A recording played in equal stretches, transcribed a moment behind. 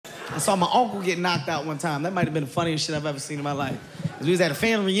saw my uncle get knocked out one time. That might have been the funniest shit I've ever seen in my life. Because we was at a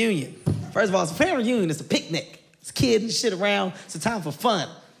family reunion. First of all, it's a family reunion. It's a picnic. It's kids and shit around. It's a time for fun.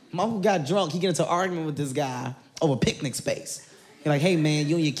 My uncle got drunk. He get into an argument with this guy over picnic space. He's like, hey, man,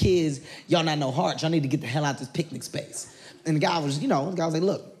 you and your kids, y'all not no Hart. Y'all need to get the hell out this picnic space. And the guy was, the guy was like,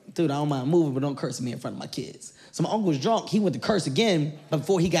 look, dude, I don't mind moving, but don't curse at me in front of my kids. So my uncle was drunk. He went to curse again, but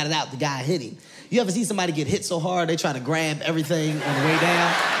before he got it out, the guy hit him. You ever see somebody get hit so hard, they try to grab everything on the way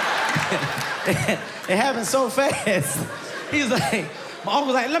down? It happened so fast. He was like, my uncle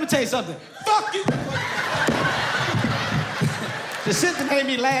was like, let me tell you something. Fuck you! The shit that made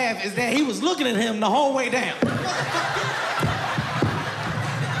me laugh is that he was looking at him the whole way down.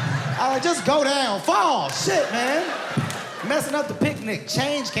 I was like, just go down, fall, shit, man. Messing up the picnic,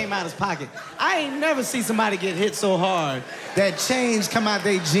 change came out his pocket. I ain't never seen somebody get hit so hard that change come out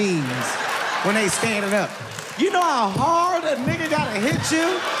their jeans when they standing up. You know how hard a nigga gotta hit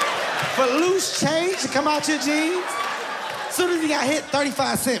you for loose change to come out your jeans? As soon as he got hit,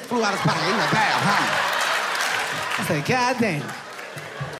 35 cents flew out his pocket. He was like, damn, huh? I said, God damn.